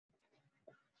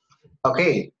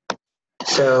Okay,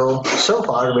 so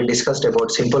far we discussed about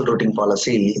simple routing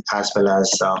policy as well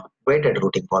as weighted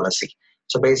routing policy.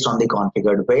 So based on the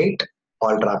configured weight,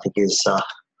 all traffic is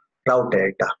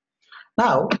routed.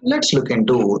 Now let's look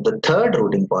into the third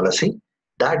routing policy,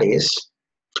 that is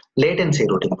latency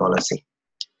routing policy.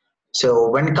 So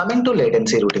when coming to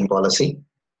latency routing policy,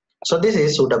 so this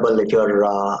is suitable if you're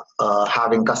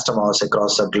having customers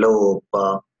across the globe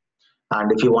and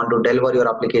if you want to deliver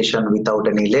your application without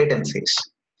any latencies.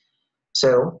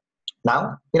 So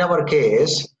now in our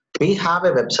case, we have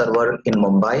a web server in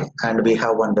Mumbai and we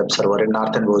have one web server in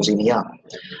Northern Virginia.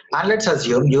 And let's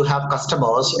assume you have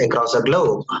customers across the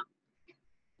globe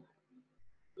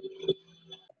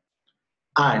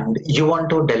and you want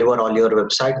to deliver all your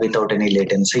website without any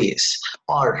latencies,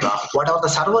 or whatever the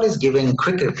server is giving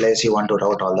quick replies, you want to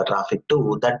route all the traffic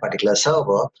to that particular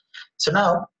server. So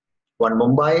now one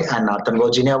Mumbai and Northern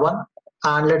Virginia one,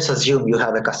 and let's assume you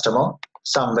have a customer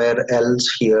somewhere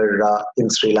else here in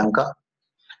Sri Lanka,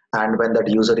 and when that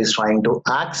user is trying to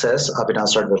access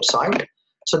Avinash website,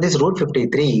 so this Route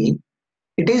 53,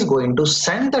 it is going to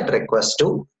send that request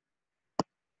to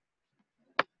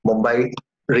Mumbai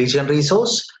region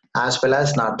resource as well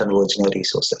as Northern Virginia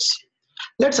resources.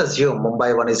 Let's assume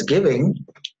Mumbai one is giving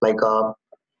like a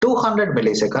 200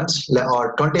 milliseconds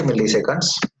or 20 milliseconds,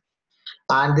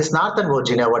 and this Northern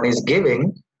Virginia one is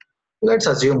giving, let's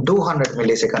assume 200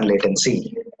 millisecond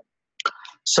latency.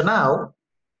 So now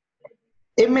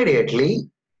immediately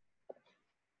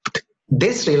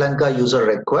this Sri Lanka user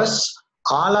requests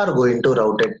all are going to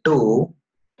route it to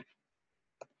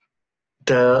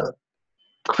the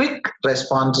quick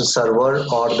response server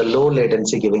or the low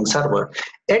latency giving server.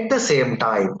 At the same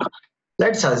time,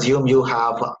 let's assume you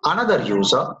have another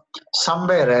user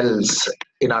somewhere else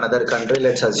in another country.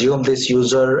 Let's assume this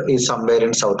user is somewhere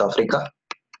in South Africa.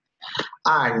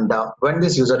 And when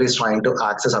this user is trying to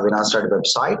access Avinash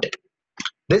website,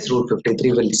 this Route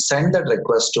 53 will send that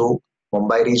request to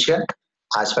Mumbai region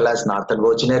as well as Northern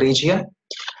Virginia region,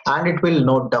 and it will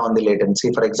note down the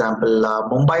latency. For example,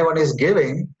 Mumbai one is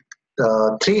giving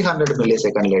 300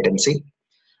 millisecond latency,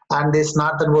 and this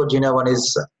Northern Virginia one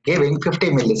is giving 50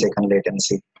 millisecond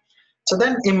latency. So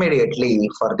then immediately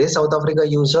for this South Africa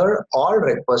user, all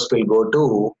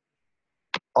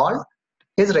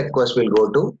his request will go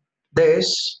to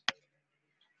this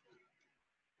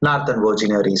Northern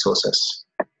Virginia resources.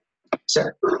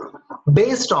 So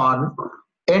based on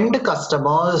end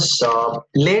customers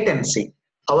latency,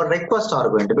 our requests are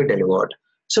going to be delivered.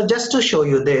 So just to show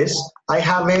you this, I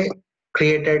have a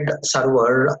created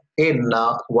server in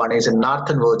one is in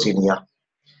Northern Virginia,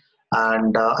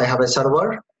 and I have a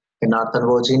server in Northern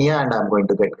Virginia, and I'm going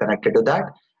to get connected to that,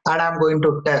 and I'm going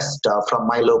to test from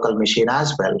my local machine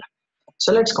as well.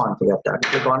 So let's configure that.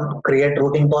 Click on create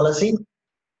routing policy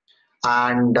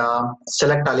and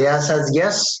select alias as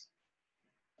yes,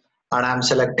 and I'm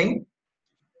selecting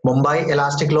Mumbai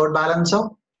Elastic Load Balancer,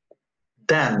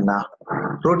 then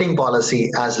routing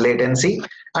policy as latency,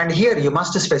 and here you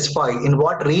must specify in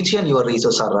what region your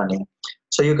resources are running.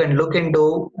 So you can look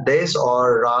into this,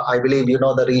 or I believe you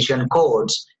know the region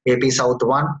codes, AP South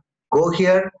 1. Go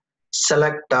here,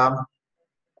 select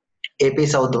AP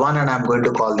South 1, and I'm going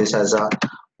to call this as a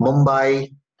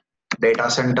Mumbai data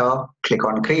center. Click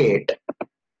on create.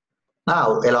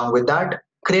 Now along with that,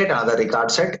 create another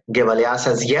record set, give alias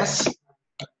as yes.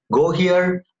 Go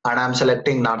here, and I'm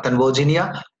selecting Northern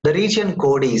Virginia. The region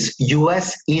code is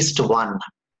US East 1.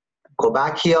 Go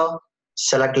back here,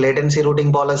 select latency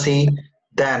routing policy,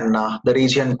 then the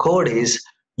region code is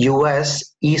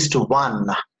US East 1.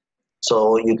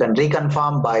 So you can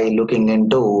reconfirm by looking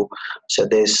into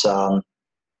this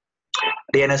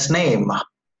DNS name.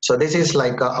 So this is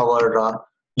like our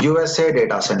USA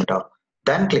data center.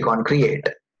 Then click on create.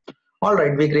 All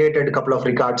right, we created a couple of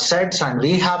record sets, and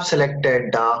we have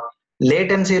selected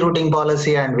latency routing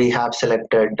policy, and we have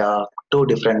selected two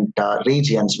different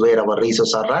regions where our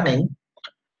resources are running.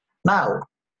 Now,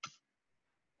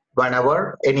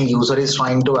 whenever any user is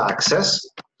trying to access,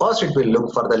 first it will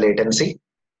look for the latency.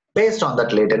 Based on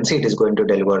that latency, it is going to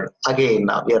deliver. Again,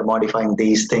 we are modifying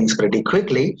these things pretty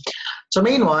quickly. So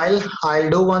meanwhile,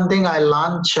 I'll do one thing. I'll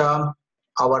launch our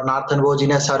Northern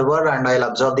Virginia server, and I'll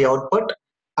observe the output.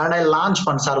 And I'll launch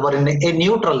one server in a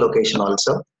neutral location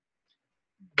also.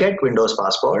 Get Windows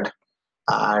password,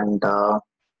 and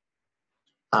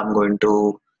I'm going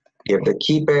to give the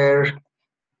key pair,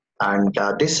 and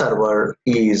this server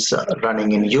is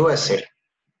running in USA.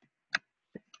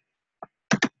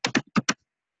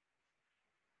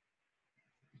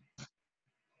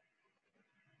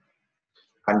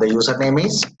 And the username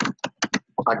is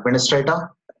administrator,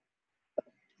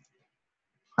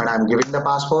 and I'm giving the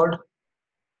password.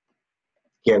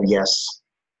 Give yes.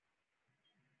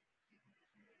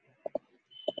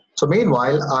 So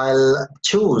meanwhile, I'll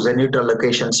choose a neutral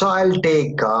location. So I'll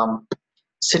take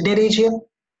Sydney region,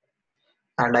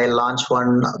 and I'll launch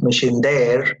one machine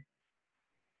there,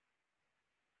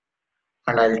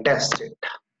 and I'll test it.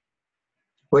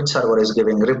 Which server is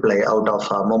giving replay out of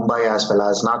Mumbai as well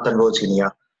as Northern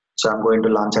Virginia. So I'm going to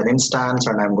launch an instance,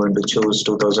 and I'm going to choose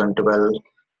 2012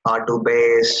 R2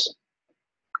 base,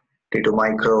 T2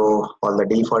 micro, all the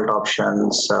default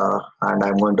options, and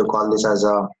I'm going to call this as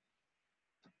a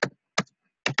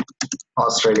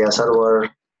Australia server,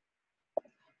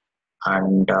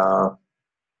 and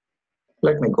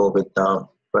let me go with the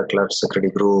regular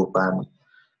security group,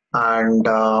 and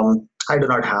I do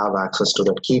not have access to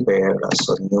that key pair,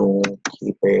 so new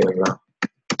key pair,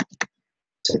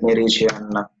 Sydney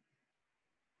region,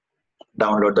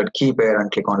 download that key pair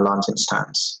and click on launch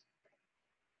instance.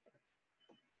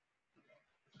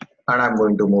 And I'm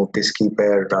going to move this key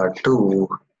pair to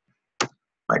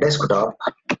my desktop.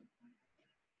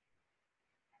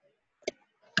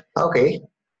 Okay,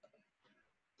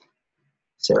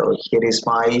 so here is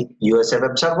my USA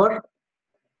web server,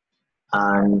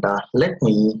 and let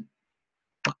me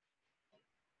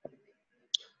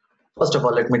first of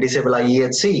all let me disable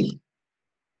IEHC.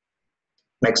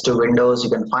 Next to Windows, you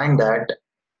can find that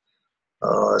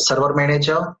server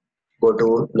manager. Go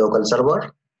to local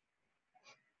server,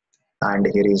 and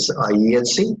here is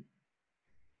IEHC.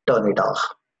 Turn it off.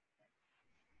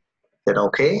 Then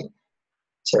OK.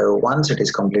 So once it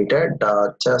is completed,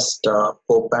 just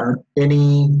open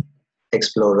any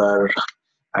Explorer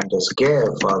and just give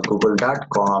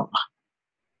google.com.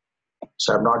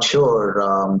 So I'm not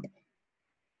sure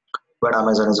when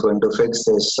Amazon is going to fix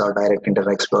this direct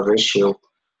Internet Explorer issue.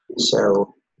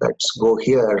 So let's go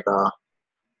here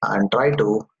and try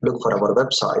to look for our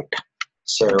website.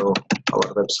 So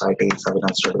our website is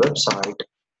Avinash website.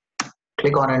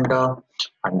 Click on enter,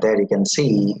 and there you can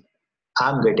see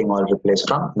I'm getting all replays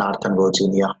from Northern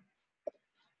Virginia.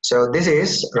 So this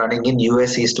is running in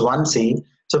US East 1C.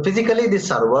 So physically this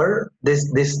server, this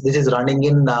is running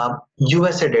in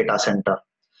USA data center.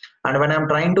 And when I'm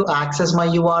trying to access my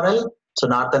URL, so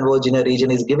Northern Virginia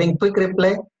region is giving quick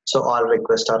replay. So all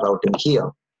requests are routing here.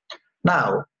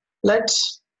 Now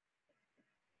let's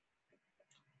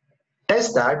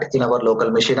test that in our local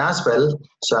machine as well.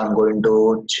 So I'm going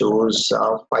to choose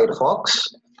Firefox,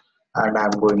 and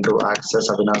I'm going to access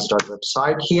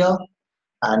Avinash.website here,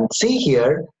 and see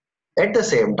here at the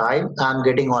same time I'm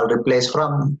getting all replays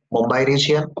from Mumbai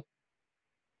region.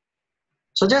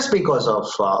 So just because of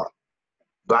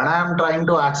when I'm trying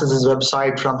to access this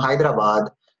website from Hyderabad,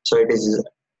 so it is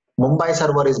Mumbai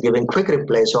server is giving quick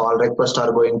replay, so all requests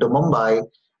are going to Mumbai.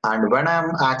 And when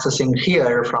I'm accessing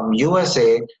here from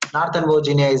USA, Northern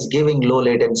Virginia is giving low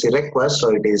latency requests, so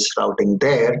it is routing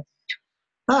there.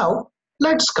 Now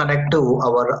let's connect to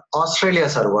our Australia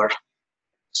server.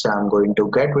 So I'm going to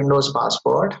get Windows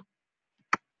password,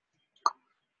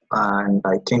 and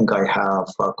I think I have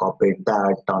copied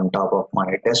that on top of my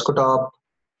desktop,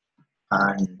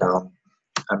 and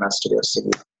I must just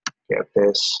get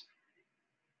this,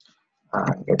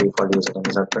 and the default username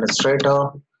is administrator,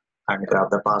 and grab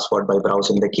the password by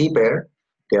browsing the key pair.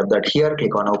 Grab that here,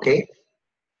 click on OK,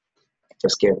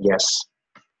 just give yes.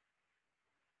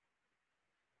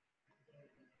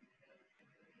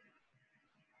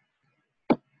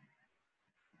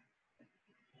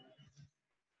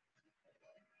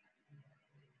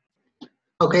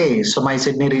 Okay, so my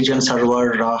Sydney region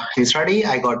server is ready.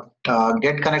 I got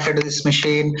get connected to this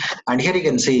machine, and here you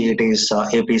can see it is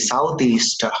AP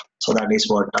Southeast. So that is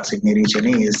what Sydney region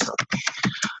is.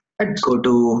 Let's go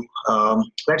to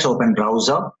let's open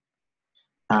browser,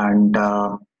 and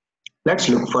let's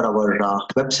look for our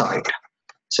website.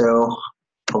 So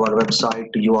our website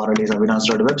URL is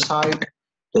avinash.website.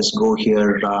 Just go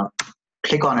here,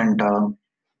 click on enter,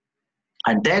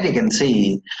 and there you can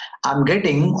see I'm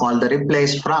getting all the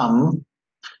replays from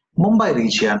Mumbai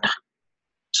region.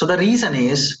 So the reason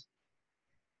is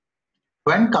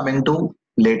when coming to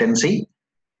latency,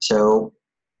 so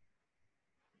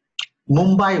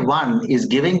Mumbai 1 is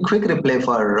giving quick replay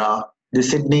for the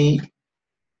Sydney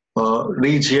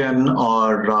region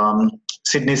or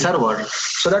Sydney server.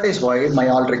 So that is why my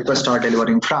all requests are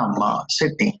delivering from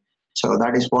Sydney. So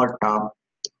that is what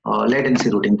latency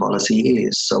routing policy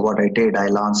is. So what I did, I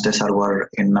launched a server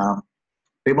in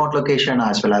remote location,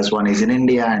 as well as one is in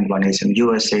India and one is in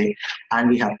USA, and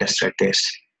we have tested this.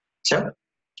 So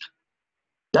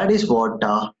that is what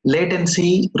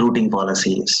latency routing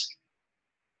policy is.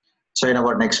 So in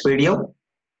our next video,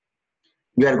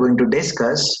 we are going to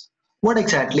discuss what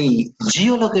exactly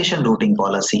geolocation routing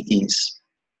policy is.